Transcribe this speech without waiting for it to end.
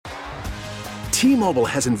T-Mobile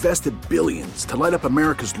has invested billions to light up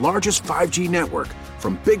America's largest 5G network,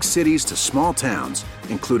 from big cities to small towns,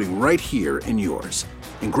 including right here in yours.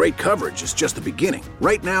 And great coverage is just the beginning.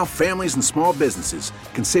 Right now, families and small businesses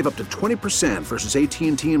can save up to 20% versus AT&T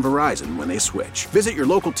and Verizon when they switch. Visit your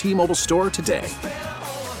local T-Mobile store today.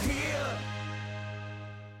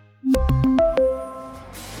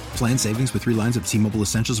 Plan savings with 3 lines of T-Mobile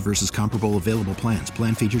Essentials versus comparable available plans.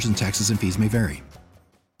 Plan features and taxes and fees may vary.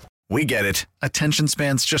 We get it. Attention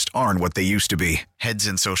spans just aren't what they used to be. Heads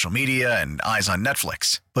in social media and eyes on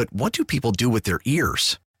Netflix. But what do people do with their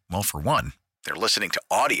ears? Well, for one, they're listening to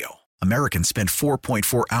audio. Americans spend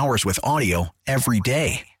 4.4 hours with audio every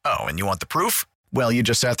day. Oh, and you want the proof? Well, you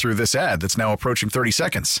just sat through this ad that's now approaching 30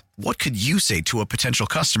 seconds. What could you say to a potential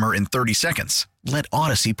customer in 30 seconds? Let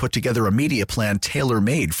Odyssey put together a media plan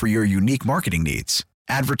tailor-made for your unique marketing needs.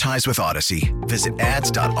 Advertise with Odyssey. Visit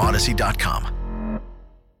ads.odyssey.com.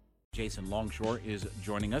 Jason Longshore is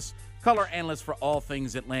joining us, color analyst for all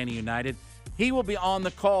things Atlanta United. He will be on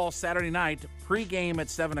the call Saturday night, pregame at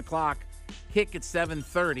 7 o'clock, kick at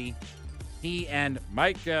 7:30. He and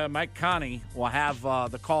Mike Connie will have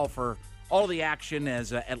the call for all the action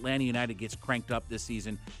as Atlanta United gets cranked up this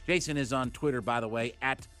season. Jason is on Twitter, by the way,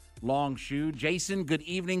 at Longshoe. Jason, good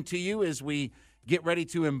evening to you as we get ready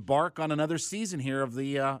to embark on another season here of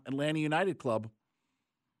the Atlanta United Club.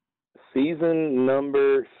 Season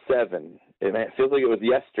number 7. It feels like it was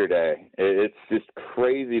yesterday. It's just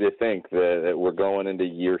crazy to think that we're going into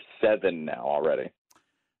year 7 now already.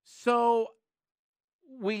 So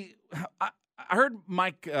I heard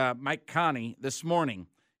Mike Connie this morning.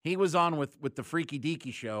 He was on with the Freaky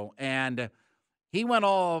Deaky show, and he went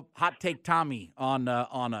all hot take Tommy on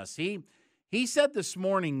us. He said this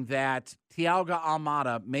morning that Thiago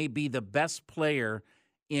Almada may be the best player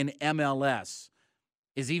in MLS.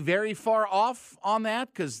 Is he very far off on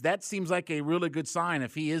that? Because that seems like a really good sign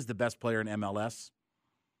if he is the best player in MLS.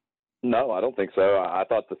 No, I don't think so. I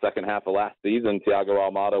thought the second half of last season, Thiago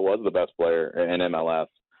Almada was the best player in MLS.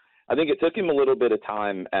 I think it took him a little bit of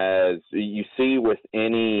time, as you see with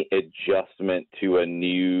any adjustment to a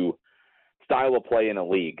new style of play in a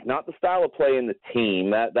league. Not the style of play in the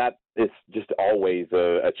team. That is just always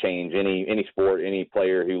a change. Any sport, any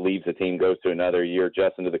player who leaves a team, goes to another, you're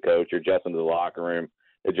adjusting to the coach, you're adjusting to the locker room,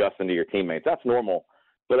 adjusting to your teammates. That's normal.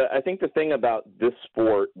 But I think the thing about this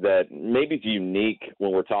sport that maybe is unique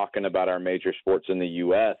when we're talking about our major sports in the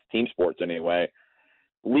U.S., team sports anyway,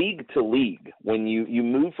 league to league, when you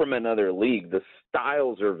move from another league, the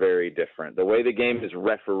styles are very different. The way the game is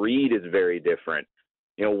refereed is very different.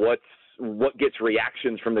 You know, what gets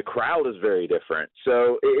reactions from the crowd is very different.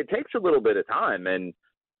 So it takes a little bit of time. And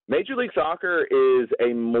Major League Soccer is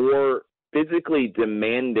a more physically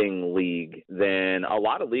demanding league than a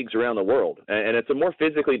lot of leagues around the world. And it's a more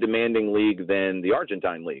physically demanding league than the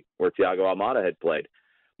Argentine league, where Thiago Almada had played.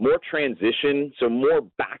 More transition, so more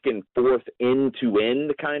back and forth,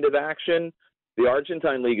 end-to-end kind of action. The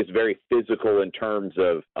Argentine league is very physical in terms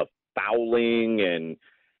of fouling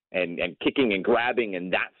and kicking and grabbing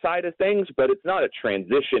and that side of things, but it's not a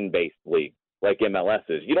transition-based league like MLS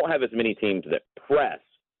is. You don't have as many teams that press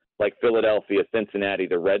like Philadelphia, Cincinnati,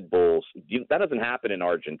 the Red Bulls. That doesn't happen in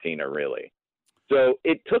Argentina, really. So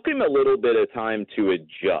it took him a little bit of time to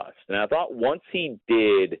adjust. And I thought once he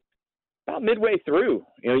did, about midway through,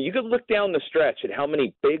 you could look down the stretch at how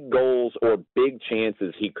many big goals or big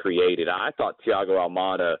chances he created. I thought Thiago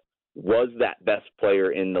Almada was that best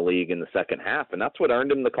player in the league in the second half, and that's what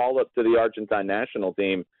earned him the call-up to the Argentine national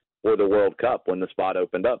team for the World Cup when the spot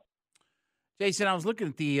opened up. Jason, I was looking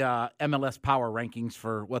at the MLS power rankings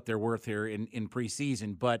for what they're worth here in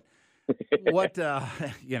preseason, but what,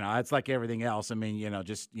 it's like everything else. I mean, you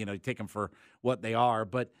take them for what they are,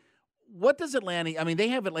 but what does they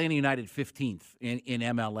have Atlanta United 15th in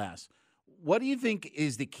MLS. What do you think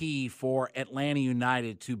is the key for Atlanta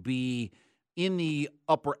United to be in the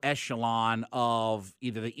upper echelon of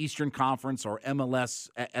either the Eastern Conference or MLS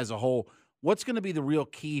as a whole? What's going to be the real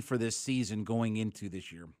key for this season going into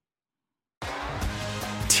this year?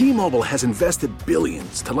 T-Mobile has invested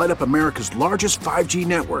billions to light up America's largest 5G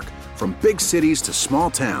network, from big cities to small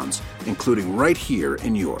towns, including right here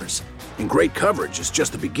in yours. And great coverage is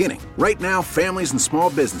just the beginning. Right now, families and small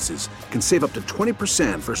businesses can save up to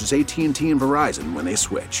 20% versus AT&T and Verizon when they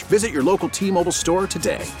switch. Visit your local T-Mobile store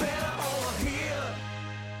today.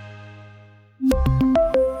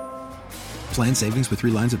 Plan savings with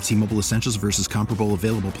 3 lines of T-Mobile Essentials versus comparable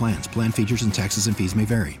available plans. Plan features and taxes and fees may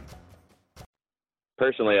vary.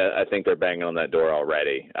 Personally, I think they're banging on that door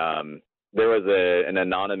already. There was an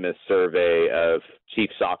anonymous survey of chief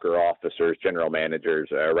soccer officers, general managers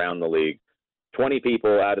around the league, 20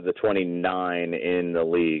 people out of the 29 in the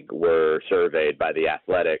league were surveyed by The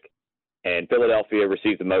Athletic, and Philadelphia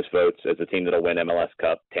received the most votes as a team that will win MLS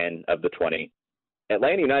Cup, 10 of the 20.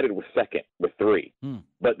 Atlanta United was second with 3.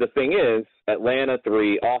 But the thing is, Atlanta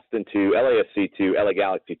 3, Austin 2, LAFC 2, LA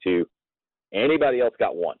Galaxy 2, anybody else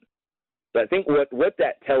got 1. So I think what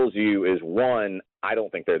that tells you is, one, I don't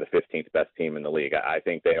think they're the 15th best team in the league. I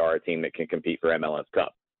think they are a team that can compete for MLS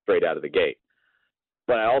Cup straight out of the gate.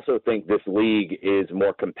 But I also think this league is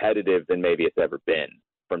more competitive than maybe it's ever been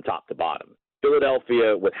from top to bottom.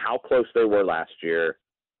 Philadelphia, with how close they were last year,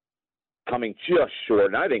 coming just short,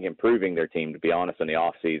 and I think improving their team, to be honest, in the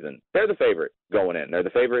offseason. They're the favorite going in. They're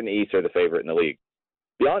the favorite in the East. They're the favorite in the league.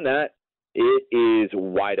 Beyond that, it is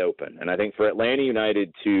wide open. And I think for Atlanta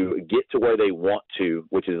United to get to where they want to,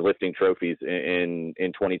 which is lifting trophies in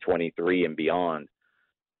 2023 and beyond,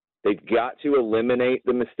 they've got to eliminate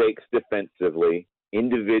the mistakes defensively,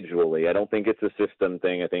 individually. I don't think it's a system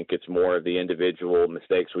thing. I think it's more of the individual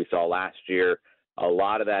mistakes we saw last year. A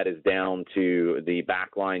lot of that is down to the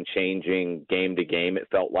back line changing game to game, it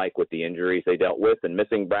felt like, with the injuries they dealt with, and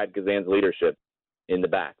missing Brad Kazan's leadership in the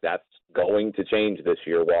back. That's going to change this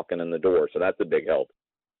year walking in the door, so that's a big help.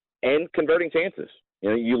 And converting chances. You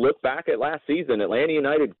know, you look back at last season, Atlanta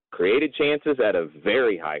United created chances at a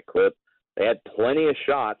very high clip. They had plenty of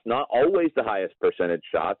shots, not always the highest percentage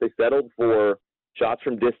shots. They settled for shots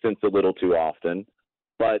from distance a little too often,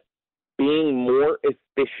 but being more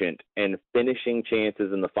efficient and finishing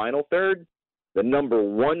chances in the final third, the number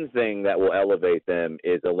one thing that will elevate them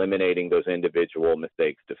is eliminating those individual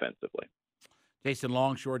mistakes defensively. Jason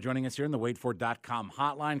Longshore joining us here in the WadeFord.com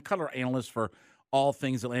hotline, color analyst for all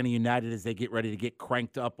things Atlanta United as they get ready to get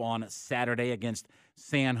cranked up on Saturday against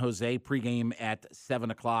San Jose. Pregame at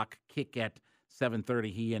 7 o'clock, kick at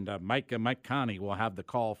 7:30. He and Mike Connie will have the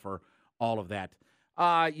call for all of that.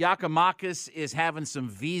 Giakoumakis is having some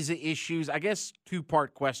visa issues. I guess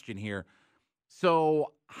two-part question here.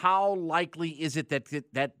 So how likely is it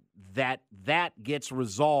that gets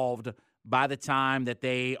resolved by the time that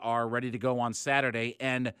they are ready to go on Saturday?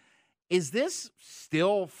 And is this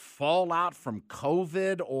still fallout from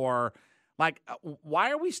COVID, or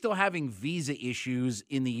why are we still having visa issues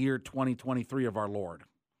in the year 2023 of our Lord?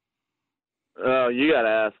 You got to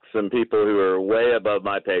ask some people who are way above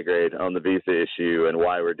my pay grade on the visa issue and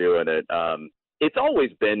why we're doing it. It's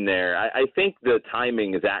always been there. I think the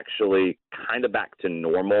timing is actually kind of back to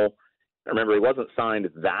normal. Remember, he wasn't signed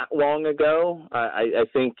that long ago. I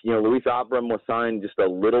think, Luis Abram was signed just a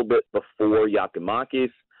little bit before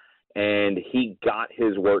Giakoumakis, and he got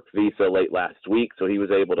his work visa late last week, so he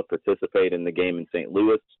was able to participate in the game in St.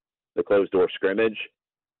 Louis, the closed-door scrimmage.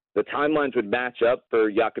 The timelines would match up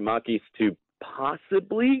for Giakoumakis to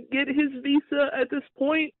possibly get his visa at this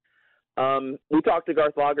point. We talked to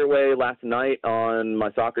Garth Lagerwey last night on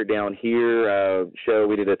my Soccer Down Here show.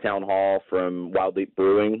 We did a town hall from Wild Leap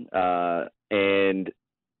Brewing, and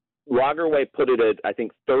Lagerwey put it at, I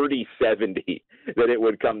think, 30-70 that it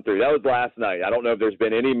would come through. That was last night. I don't know if there's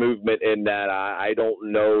been any movement in that. I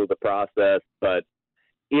don't know the process, but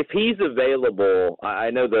if he's available, I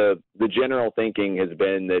know the general thinking has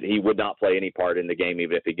been that he would not play any part in the game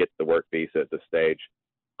even if he gets the work visa at this stage.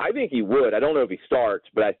 I think he would. I don't know if he starts,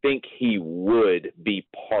 but I think he would be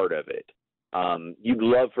part of it. You'd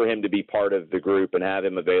love for him to be part of the group and have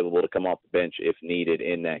him available to come off the bench if needed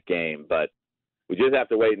in that game. But we just have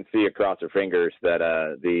to wait and see, across our fingers, that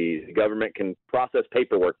the government can process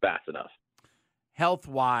paperwork fast enough.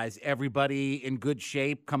 Health-wise, everybody in good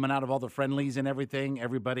shape coming out of all the friendlies and everything?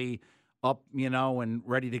 Everybody up, and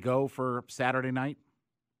ready to go for Saturday night?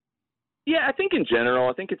 Yeah, I think in general,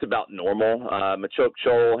 I think it's about normal. Machop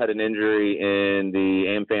Chol had an injury in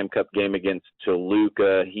the AmFam Cup game against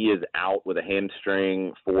Toluca. He is out with a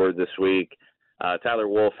hamstring for this week. Tyler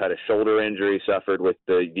Wolff had a shoulder injury suffered with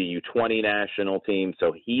the U20 national team,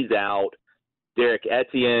 so he's out. Derek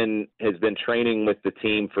Etienne has been training with the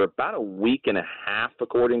team for about a week and a half,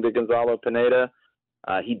 according to Gonzalo Pineda.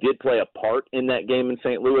 He did play a part in that game in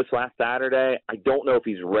St. Louis last Saturday. I don't know if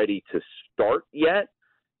he's ready to start yet.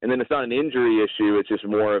 And then it's not an injury issue. It's just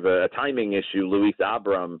more of a timing issue. Luis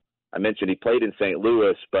Abram, I mentioned he played in St.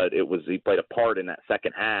 Louis, but he played a part in that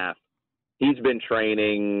second half. He's been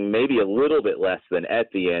training maybe a little bit less than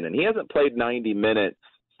Etienne, and he hasn't played 90 minutes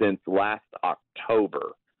since last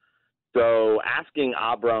October. So asking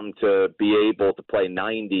Abram to be able to play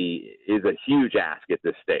 90 is a huge ask at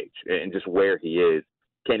this stage, and just where he is.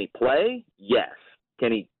 Can he play? Yes.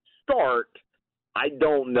 Can he start? I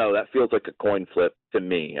don't know. That feels like a coin flip to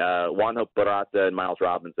me. Juanjo Purata and Miles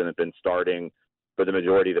Robinson have been starting for the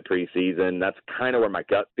majority of the preseason. That's kind of where my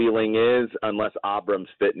gut feeling is, unless Abram's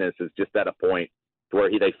fitness is just at a point where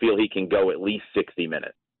they feel he can go at least 60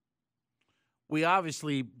 minutes. We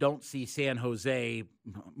obviously don't see San Jose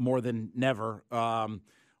more than never.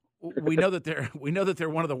 We know that they're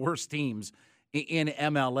one of the worst teams in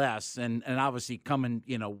MLS, and obviously coming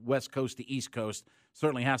West Coast to East Coast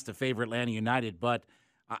certainly has to favor Atlanta United. But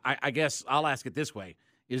I guess I'll ask it this way: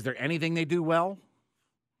 is there anything they do well?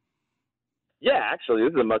 Yeah, actually,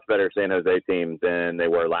 this is a much better San Jose team than they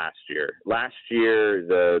were last year. Last year,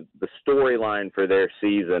 the storyline for their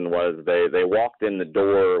season was they walked in the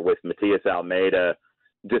door with Matias Almeida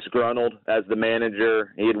disgruntled as the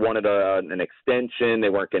manager. He had wanted an extension.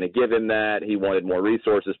 They weren't going to give him that. He wanted more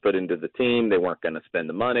resources put into the team. They weren't going to spend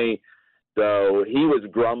the money. So he was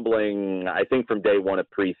grumbling, I think, from day one of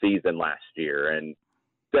preseason last year. And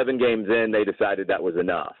 7 games in, they decided that was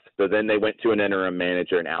enough. So then they went to an interim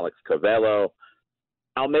manager in Alex Covello.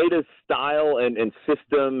 Almeida's style and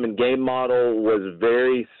system and game model was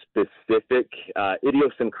very specific.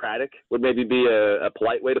 Idiosyncratic would maybe be a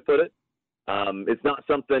polite way to put it. It's not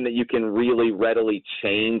something that you can really readily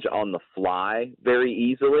change on the fly very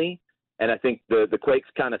easily. And I think the Quakes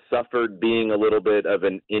kind of suffered being a little bit of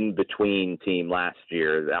an in-between team last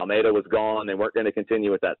year. Almeida was gone. They weren't going to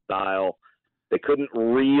continue with that style. They couldn't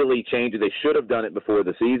really change it. They should have done it before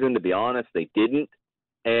the season, to be honest. They didn't,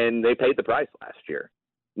 and they paid the price last year.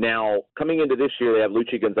 Now, coming into this year, they have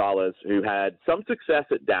Luchi Gonzalez, who had some success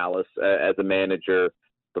at Dallas as a manager.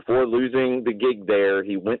 Before losing the gig there,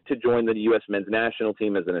 he went to join the U.S. men's national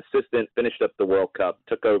team as an assistant, finished up the World Cup,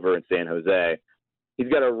 took over in San Jose. He's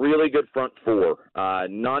got a really good front four.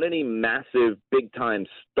 Not any massive big-time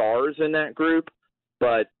stars in that group,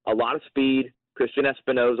 but a lot of speed. Christian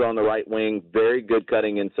Espinoza on the right wing, very good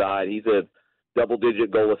cutting inside. He's a double-digit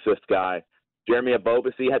goal assist guy. Jeremy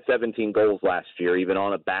Abobasi had 17 goals last year, even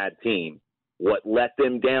on a bad team. What let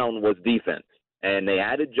them down was defense. And they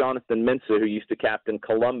added Jonathan Mensah, who used to captain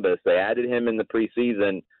Columbus. They added him in the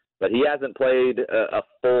preseason, but he hasn't played a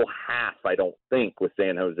full half, I don't think, with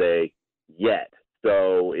San Jose yet.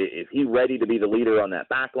 So is he ready to be the leader on that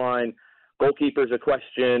back line? Goalkeeper's a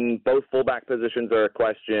question. Both fullback positions are a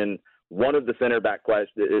question. One of the center back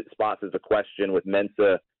spots is a question with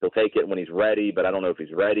Mensah. He'll take it when he's ready, but I don't know if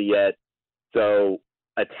he's ready yet. So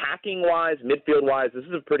attacking-wise, midfield-wise, this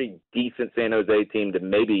is a pretty decent San Jose team to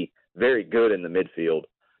maybe very good in the midfield.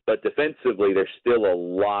 But defensively, there's still a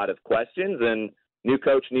lot of questions. And new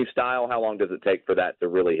coach, new style, how long does it take for that to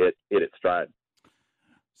really hit its stride?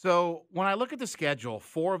 So when I look at the schedule,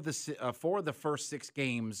 four of the first 6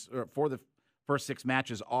 games, or 4 of the first 6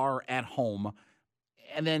 matches are at home.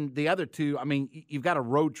 And then the other 2, I mean, you've got a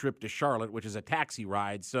road trip to Charlotte, which is a taxi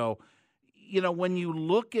ride. So, when you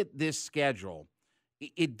look at this schedule,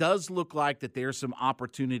 it does look like that there's some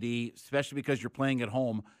opportunity, especially because you're playing at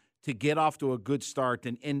home, to get off to a good start.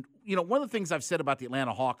 And one of the things I've said about the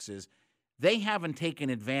Atlanta Hawks is they haven't taken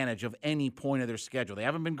advantage of any point of their schedule. They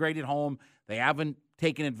haven't been great at home. They haven't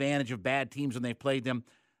taken advantage of bad teams when they've played them.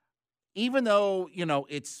 Even though,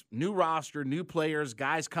 it's new roster, new players,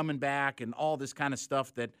 guys coming back and all this kind of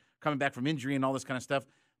stuff, that coming back from injury and all this kind of stuff.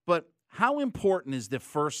 But how important is the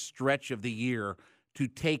first stretch of the year to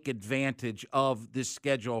take advantage of this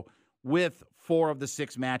schedule with 4 of the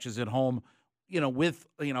 6 matches at home, with,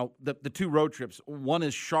 the 2 road trips? One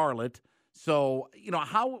is Charlotte. So,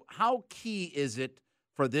 how key is it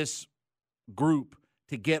for this group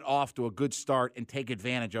to get off to a good start and take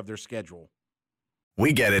advantage of their schedule?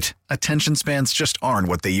 We get it. Attention spans just aren't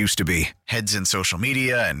what they used to be. Heads in social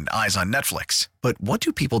media and eyes on Netflix. But what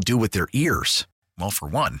do people do with their ears? Well, for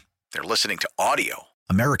one, they're listening to audio.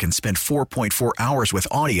 Americans spend 4.4 hours with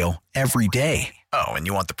audio every day. Oh, and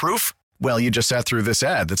you want the proof? Well, you just sat through this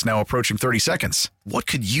ad that's now approaching 30 seconds. What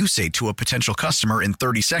could you say to a potential customer in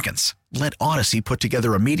 30 seconds? Let Odyssey put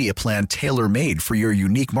together a media plan tailor-made for your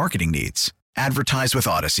unique marketing needs. Advertise with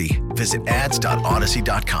Odyssey. Visit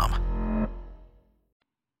ads.odyssey.com.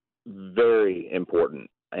 Very important.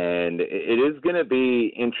 And it is going to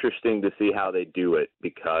be interesting to see how they do it,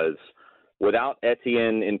 because without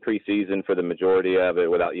Etienne in preseason for the majority of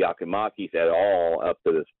it, without Giakoumakis at all up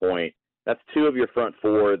to this point, that's 2 of your front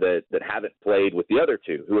 4 that haven't played with the other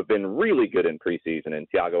 2 who have been really good in preseason, in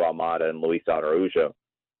Thiago Almada and Luis Araujo.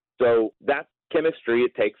 So that chemistry,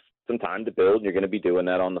 it takes some time to build, and you're going to be doing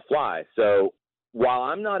that on the fly. So while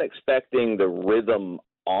I'm not expecting the rhythm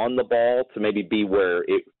on the ball to maybe be where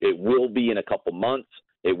it will be in a couple months,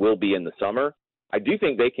 it will be in the summer, I do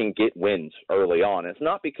think they can get wins early on. It's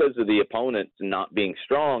not because of the opponents not being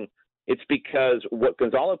strong. It's because what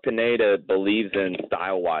Gonzalo Pineda believes in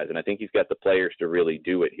style-wise, and I think he's got the players to really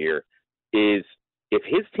do it here, is if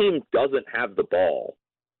his team doesn't have the ball,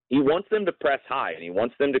 he wants them to press high and he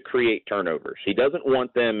wants them to create turnovers. He doesn't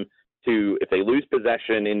want them to, if they lose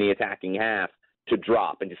possession in the attacking half, to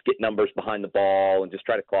drop and just get numbers behind the ball and just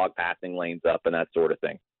try to clog passing lanes up and that sort of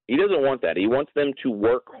thing. He doesn't want that. He wants them to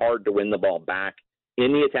work hard to win the ball back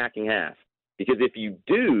in the attacking half. Because if you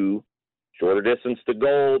do, shorter distance to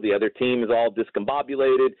goal, the other team is all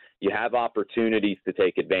discombobulated, you have opportunities to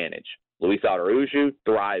take advantage. Luis Araujo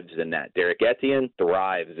thrives in that. Derek Etienne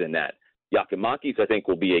thrives in that. Giakoumakis, I think,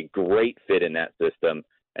 will be a great fit in that system.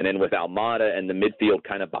 And then with Almada and the midfield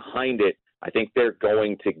kind of behind it, I think they're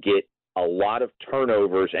going to get a lot of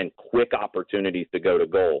turnovers and quick opportunities to go to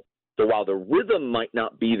goal. So while the rhythm might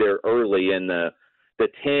not be there early and the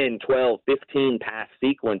 10, 12, 15 pass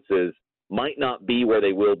sequences might not be where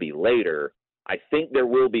they will be later, I think there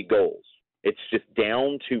will be goals. It's just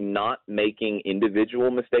down to not making individual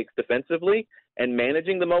mistakes defensively and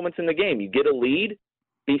managing the moments in the game. You get a lead,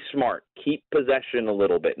 be smart. Keep possession a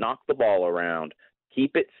little bit. Knock the ball around.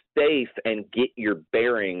 Keep it safe and get your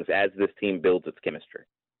bearings as this team builds its chemistry.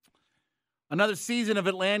 Another season of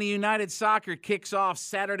Atlanta United soccer kicks off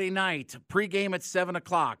Saturday night. Pregame at 7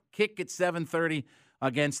 o'clock. Kick at 7:30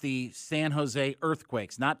 against the San Jose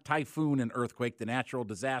Earthquakes. Not Typhoon and Earthquake, the natural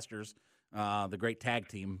disasters, the great tag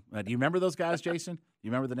team. Do you remember those guys, Jason?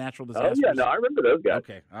 You remember the natural disasters? Oh, yeah, no, I remember those guys.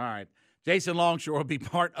 Okay, all right. Jason Longshore will be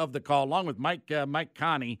part of the call, along with Mike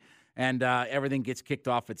Connie. And everything gets kicked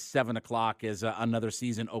off at 7 o'clock as another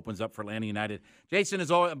season opens up for Atlanta United. Jason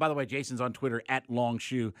is always, by the way, Jason's on Twitter at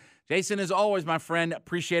Longshoe. Jason, as always, my friend,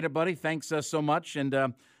 appreciate it, buddy. Thanks so much,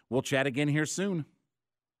 and we'll chat again here soon.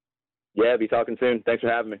 Yeah, be talking soon. Thanks for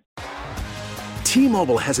having me.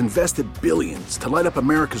 T-Mobile has invested billions to light up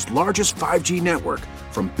America's largest 5G network,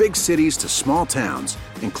 from big cities to small towns,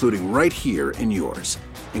 including right here in yours.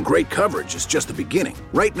 And great coverage is just the beginning.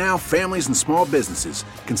 Right now, families and small businesses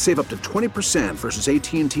can save up to 20% versus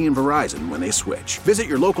AT&T and Verizon when they switch. Visit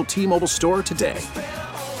your local T-Mobile store today.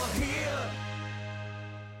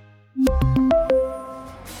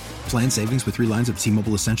 Plan savings with 3 lines of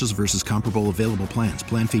T-Mobile Essentials versus comparable available plans.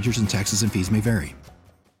 Plan features and taxes and fees may vary.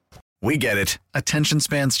 We get it. Attention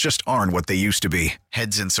spans just aren't what they used to be.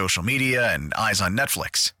 Heads in social media and eyes on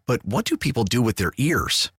Netflix. But what do people do with their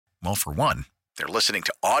ears? Well, for one, they're listening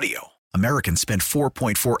to audio. Americans spend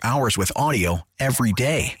 4.4 hours with audio every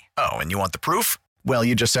day. Oh, and you want the proof? Well,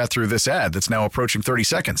 you just sat through this ad that's now approaching 30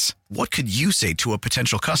 seconds. What could you say to a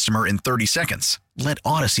potential customer in 30 seconds? Let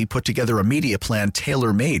Odyssey put together a media plan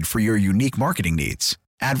tailor-made for your unique marketing needs.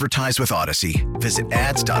 Advertise with Odyssey. Visit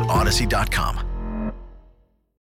ads.odyssey.com.